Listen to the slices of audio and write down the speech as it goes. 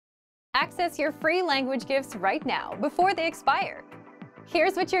Access your free language gifts right now before they expire.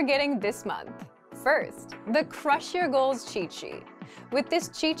 Here's what you're getting this month. First, the Crush Your Goals cheat sheet. With this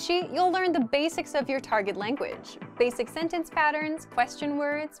cheat sheet, you'll learn the basics of your target language, basic sentence patterns, question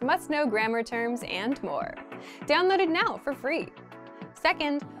words, must-know grammar terms, and more. Download it now for free.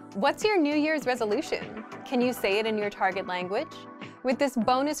 Second, what's your New Year's resolution? Can you say it in your target language? With this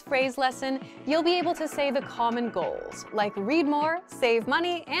bonus phrase lesson, you'll be able to say the common goals, like read more, save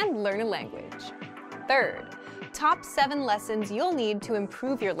money, and learn a language. Third, top 7 lessons you'll need to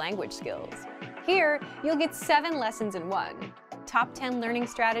improve your language skills. Here, you'll get 7 lessons in one. Top 10 learning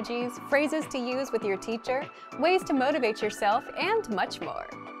strategies, phrases to use with your teacher, ways to motivate yourself, and much more.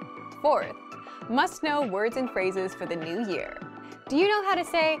 Fourth, must-know words and phrases for the new year. Do you know how to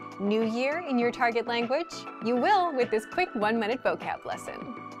say New Year in your target language? You will with this quick 1-minute vocab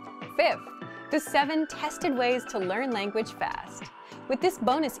lesson. Fifth, the 7 tested ways to learn language fast. With this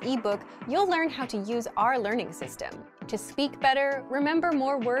bonus ebook, you'll learn how to use our learning system to speak better, remember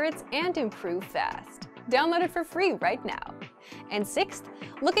more words, and improve fast. Download it for free right now. And sixth,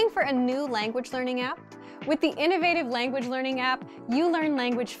 looking for a new language learning app? With the innovative language learning app, you learn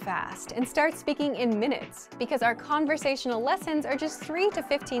language fast and start speaking in minutes because our conversational lessons are just 3 to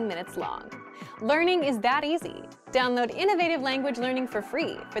 15 minutes long. Learning is that easy. Download innovative language learning for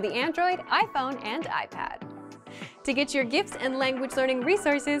free for the Android, iPhone, and iPad. To get your gifts and language learning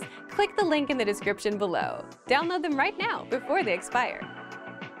resources, click the link in the description below. Download them right now before they expire.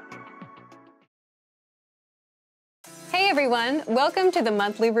 Hey everyone, welcome to the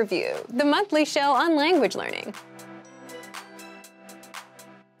Monthly Review, the monthly show on language learning,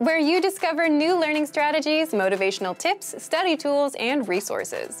 where you discover new learning strategies, motivational tips, study tools, and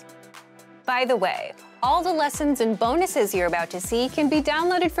resources. By the way, all the lessons and bonuses you're about to see can be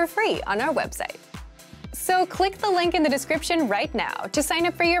downloaded for free on our website. So click the link in the description right now to sign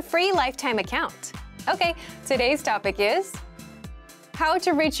up for your free lifetime account. Okay, today's topic is how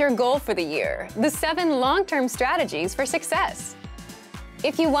to reach your goal for the year, the 7 long-term strategies for success.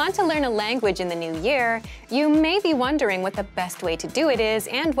 If you want to learn a language in the new year, you may be wondering what the best way to do it is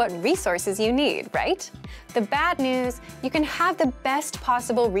and what resources you need, right? The bad news, you can have the best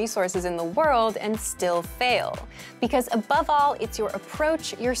possible resources in the world and still fail. Because above all, it's your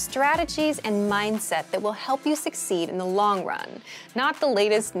approach, your strategies, and mindset that will help you succeed in the long run, not the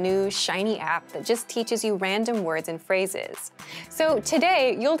latest new shiny app that just teaches you random words and phrases. So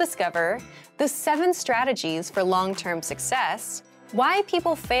today, you'll discover the 7 strategies for long-term success, why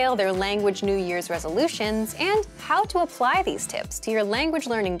people fail their language New Year's resolutions, and how to apply these tips to your language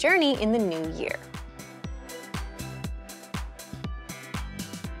learning journey in the new year.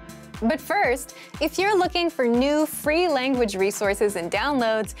 But first, if you're looking for new free language resources and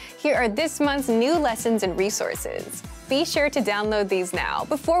downloads, here are this month's new lessons and resources. Be sure to download these now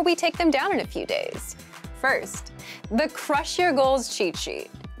before we take them down in a few days. First, the Crush Your Goals cheat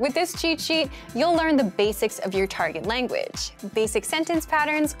sheet. With this cheat sheet, you'll learn the basics of your target language, basic sentence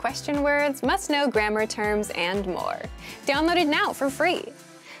patterns, question words, must-know grammar terms, and more. Download it now for free.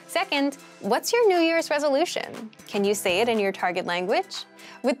 Second, what's your New Year's resolution? Can you say it in your target language?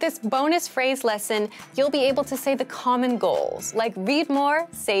 With this bonus phrase lesson, you'll be able to say the common goals, like read more,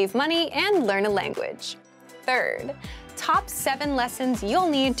 save money, and learn a language. Third, top 7 lessons you'll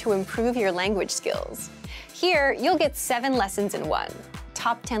need to improve your language skills. Here, you'll get 7 lessons in one.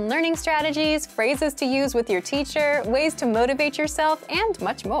 Top 10 learning strategies, phrases to use with your teacher, ways to motivate yourself, and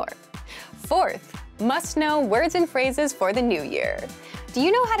much more. Fourth, must-know words and phrases for the new year. Do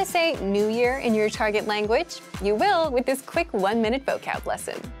you know how to say New Year in your target language? You will with this quick 1-minute vocab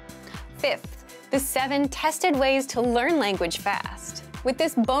lesson. Fifth, the 7 tested ways to learn language fast. With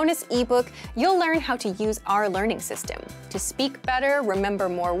this bonus ebook, you'll learn how to use our learning system to speak better, remember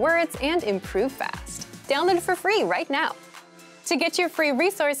more words, and improve fast. Download it for free right now. To get your free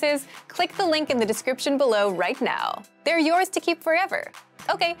resources, click the link in the description below right now. They're yours to keep forever.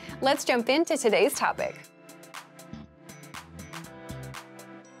 Okay, let's jump into today's topic.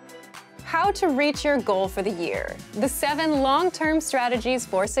 How to reach your goal for the year, the 7 long-term strategies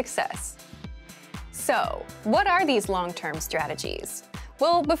for success. So, what are these long-term strategies?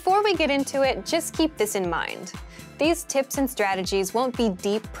 Well, before we get into it, just keep this in mind. These tips and strategies won't be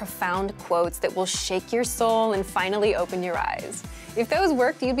deep, profound quotes that will shake your soul and finally open your eyes. If those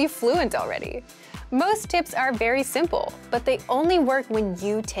worked, you'd be fluent already. Most tips are very simple, but they only work when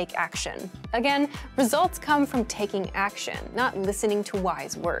you take action. Again, results come from taking action, not listening to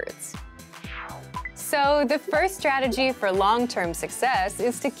wise words. So the first strategy for long-term success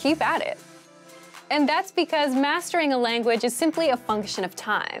is to keep at it. And that's because mastering a language is simply a function of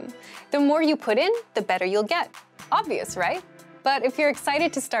time. The more you put in, the better you'll get. Obvious, right? But if you're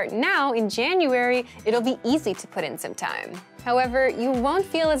excited to start now in January, it'll be easy to put in some time. However, you won't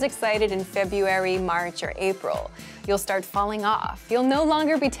feel as excited in February, March, or April. You'll start falling off. You'll no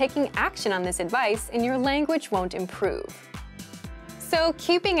longer be taking action on this advice, and your language won't improve. So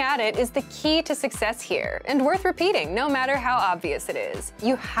keeping at it is the key to success here, and worth repeating no matter how obvious it is.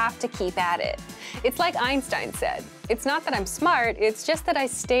 You have to keep at it. It's like Einstein said, "It's not that I'm smart, it's just that I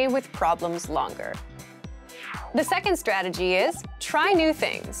stay with problems longer." The second strategy is try new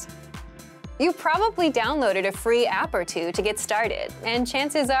things. You probably downloaded a free app or two to get started, and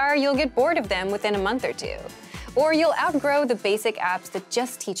chances are you'll get bored of them within a month or two. Or you'll outgrow the basic apps that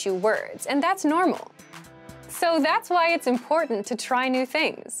just teach you words, and that's normal. So that's why it's important to try new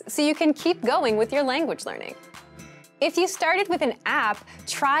things, so you can keep going with your language learning. If you started with an app,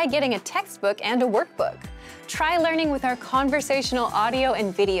 try getting a textbook and a workbook. Try learning with our conversational audio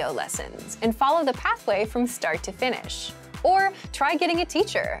and video lessons, and follow the pathway from start to finish. Or try getting a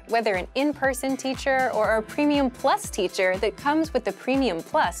teacher, whether an in-person teacher or a Premium Plus teacher that comes with the Premium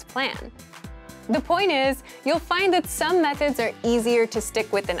Plus plan. The point is, you'll find that some methods are easier to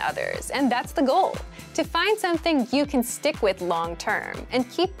stick with than others, and that's the goal, to find something you can stick with long-term and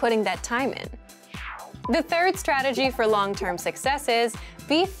keep putting that time in. The third strategy for long-term success is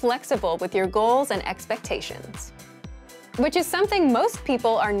be flexible with your goals and expectations, which is something most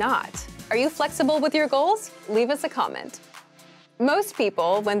people are not. Are you flexible with your goals? Leave us a comment. Most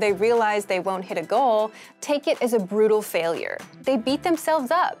people, when they realize they won't hit a goal, take it as a brutal failure. They beat themselves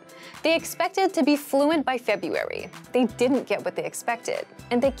up. They expected to be fluent by February. They didn't get what they expected,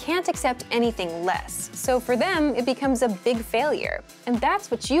 and they can't accept anything less. So for them, it becomes a big failure, and that's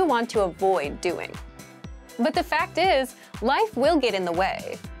what you want to avoid doing. But the fact is, life will get in the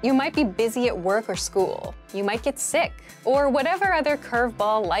way. You might be busy at work or school. You might get sick, or whatever other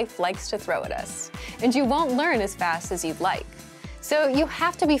curveball life likes to throw at us, and you won't learn as fast as you'd like. So you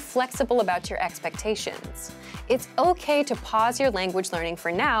have to be flexible about your expectations. It's okay to pause your language learning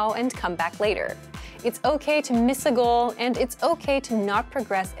for now and come back later. It's okay to miss a goal, and it's okay to not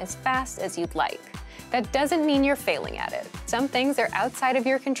progress as fast as you'd like. That doesn't mean you're failing at it. Some things are outside of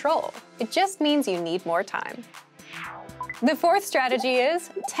your control. It just means you need more time. The fourth strategy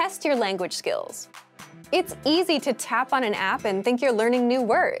is test your language skills. It's easy to tap on an app and think you're learning new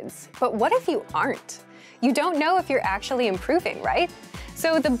words, but what if you aren't? You don't know if you're actually improving, right?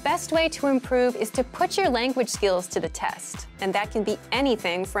 So the best way to improve is to put your language skills to the test. And that can be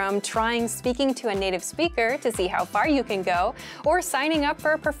anything from trying speaking to a native speaker to see how far you can go, or signing up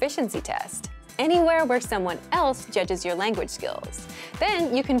for a proficiency test. Anywhere where someone else judges your language skills.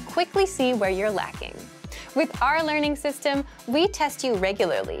 Then you can quickly see where you're lacking. With our learning system, we test you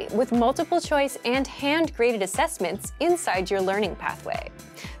regularly with multiple choice and hand-graded assessments inside your learning pathway.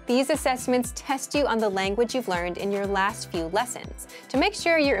 These assessments test you on the language you've learned in your last few lessons to make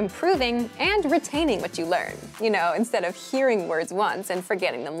sure you're improving and retaining what you learn, instead of hearing words once and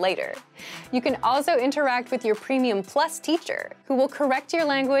forgetting them later. You can also interact with your Premium Plus teacher, who will correct your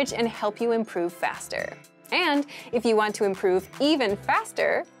language and help you improve faster. And if you want to improve even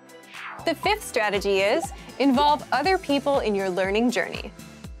faster, the fifth strategy is involve other people in your learning journey.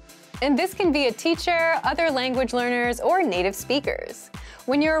 And this can be a teacher, other language learners, or native speakers.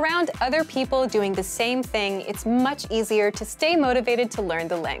 When you're around other people doing the same thing, it's much easier to stay motivated to learn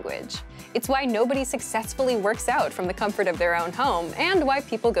the language. It's why nobody successfully works out from the comfort of their own home, and why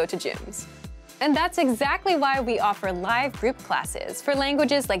people go to gyms. And that's exactly why we offer live group classes for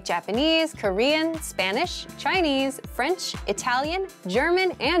languages like Japanese, Korean, Spanish, Chinese, French, Italian,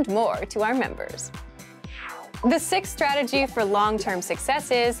 German, and more to our members. The sixth strategy for long-term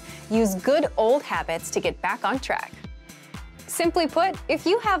success is use good old habits to get back on track. Simply put, if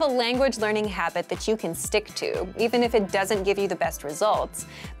you have a language learning habit that you can stick to, even if it doesn't give you the best results,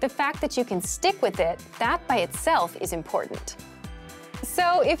 the fact that you can stick with it, that by itself is important.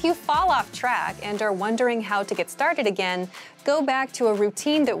 So if you fall off track and are wondering how to get started again, go back to a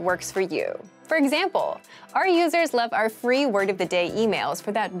routine that works for you. For example, our users love our free Word of the Day emails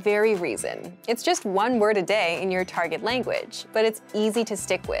for that very reason. It's just one word a day in your target language, but it's easy to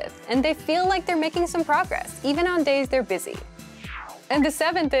stick with, and they feel like they're making some progress, even on days they're busy. And the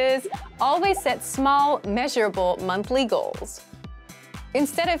seventh is always set small, measurable monthly goals.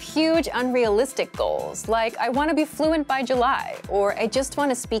 Instead of huge, unrealistic goals, like I want to be fluent by July, or I just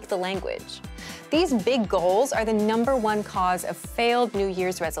want to speak the language. These big goals are the #1 cause of failed New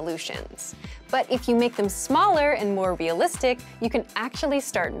Year's resolutions. But if you make them smaller and more realistic, you can actually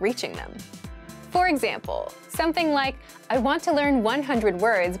start reaching them. For example, something like, I want to learn 100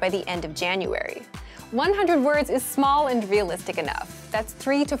 words by the end of January. 100 words is small and realistic enough. That's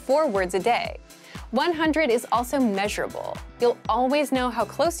 3 to 4 words a day. 100 is also measurable. You'll always know how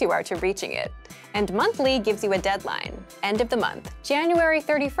close you are to reaching it. And monthly gives you a deadline, end of the month, January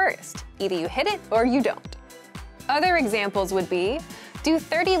 31st. Either you hit it or you don't. Other examples would be, do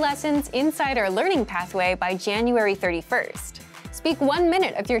 30 lessons inside our learning pathway by January 31st. Speak 1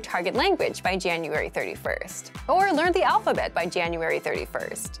 minute of your target language by January 31st. Or learn the alphabet by January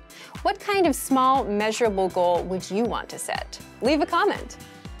 31st. What kind of small, measurable goal would you want to set? Leave a comment.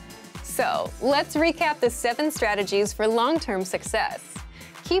 So, let's recap the 7 strategies for long-term success.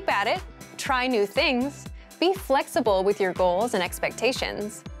 Keep at it, try new things, be flexible with your goals and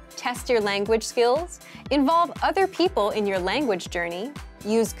expectations, test your language skills, involve other people in your language journey,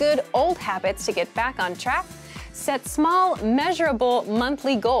 use good old habits to get back on track, set small, measurable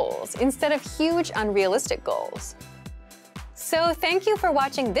monthly goals instead of huge, unrealistic goals. So thank you for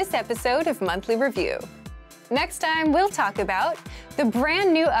watching this episode of Monthly Review. Next time, we'll talk about the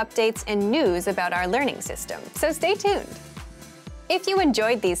brand new updates and news about our learning system, so stay tuned. If you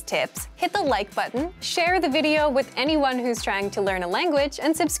enjoyed these tips, hit the like button, share the video with anyone who's trying to learn a language,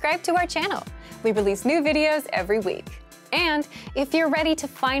 and subscribe to our channel. We release new videos every week. And if you're ready to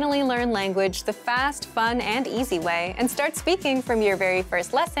finally learn language the fast, fun, and easy way and start speaking from your very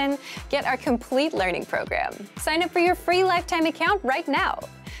first lesson, get our complete learning program. Sign up for your free lifetime account right now.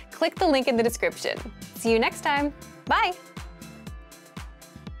 Click the link in the description. See you next time. Bye!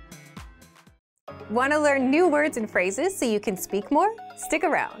 Want to learn new words and phrases so you can speak more? Stick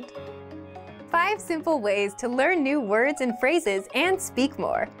around. 5 simple ways to learn new words and phrases and speak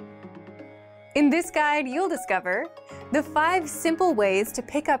more. In this guide, you'll discover the 5 simple ways to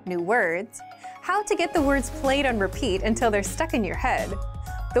pick up new words, how to get the words played on repeat until they're stuck in your head,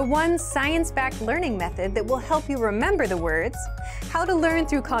 the 1 science-backed learning method that will help you remember the words, how to learn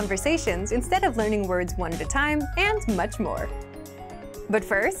through conversations instead of learning words one at a time, and much more. But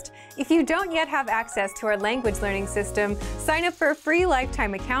first, if you don't yet have access to our language learning system, sign up for a free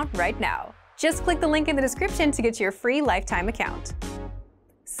lifetime account right now. Just click the link in the description to get your free lifetime account.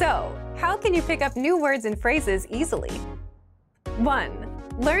 So, how can you pick up new words and phrases easily? 1.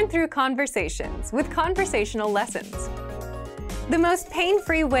 Learn through conversations with conversational lessons. The most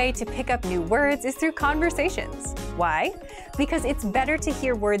pain-free way to pick up new words is through conversations. Why? Because it's better to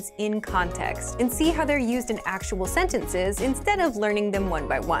hear words in context and see how they're used in actual sentences instead of learning them one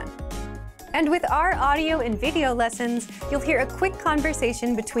by one. And with our audio and video lessons, you'll hear a quick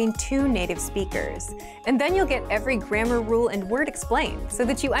conversation between 2 native speakers. And then you'll get every grammar rule and word explained so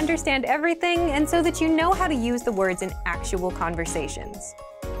that you understand everything and so that you know how to use the words in actual conversations.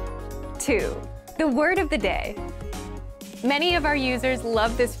 2. The word of the day. Many of our users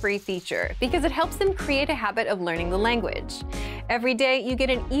love this free feature because it helps them create a habit of learning the language. Every day, you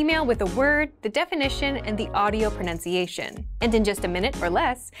get an email with a word, the definition, and the audio pronunciation. And in just a minute or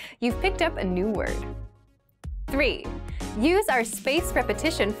less, you've picked up a new word. 3. Use our spaced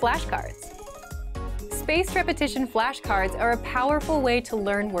repetition flashcards. Spaced repetition flashcards are a powerful way to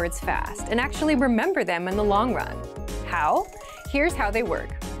learn words fast and actually remember them in the long run. How? Here's how they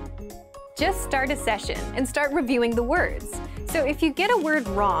work. Just start a session and start reviewing the words. So if you get a word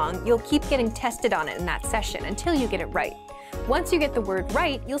wrong, you'll keep getting tested on it in that session until you get it right. Once you get the word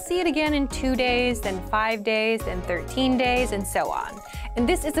right, you'll see it again in 2 days, then 5 days, then 13 days, and so on. And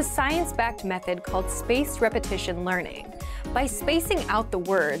this is a science-backed method called spaced repetition learning. By spacing out the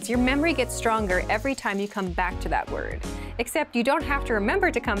words, your memory gets stronger every time you come back to that word. Except you don't have to remember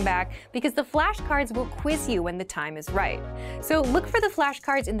to come back because the flashcards will quiz you when the time is right. So look for the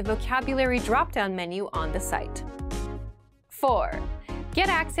flashcards in the vocabulary drop-down menu on the site. 4. Get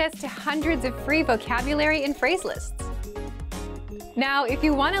access to hundreds of free vocabulary and phrase lists. Now, if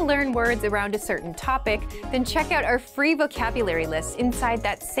you want to learn words around a certain topic, then check out our free vocabulary lists inside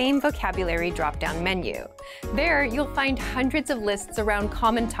that same vocabulary drop-down menu. There, you'll find hundreds of lists around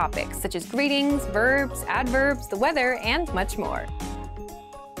common topics such as greetings, verbs, adverbs, the weather, and much more.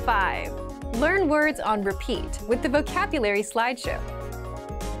 5. Learn words on repeat with the vocabulary slideshow.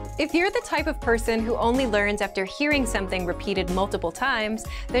 If you're the type of person who only learns after hearing something repeated multiple times,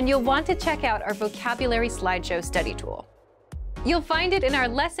 then you'll want to check out our vocabulary slideshow study tool. You'll find it in our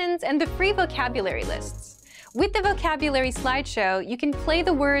lessons and the free vocabulary lists. With the vocabulary slideshow, you can play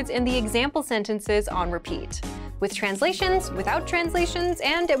the words in the example sentences on repeat, with translations, without translations,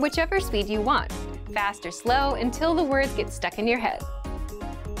 and at whichever speed you want, fast or slow, until the words get stuck in your head.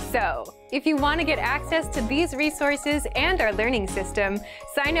 So, if you want to get access to these resources and our learning system,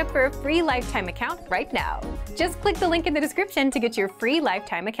 sign up for a free lifetime account right now. Just click the link in the description to get your free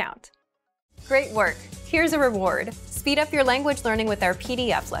lifetime account. Great work! Here's a reward. Speed up your language learning with our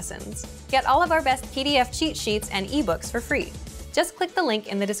PDF lessons. Get all of our best PDF cheat sheets and ebooks for free. Just click the link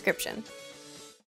in the description.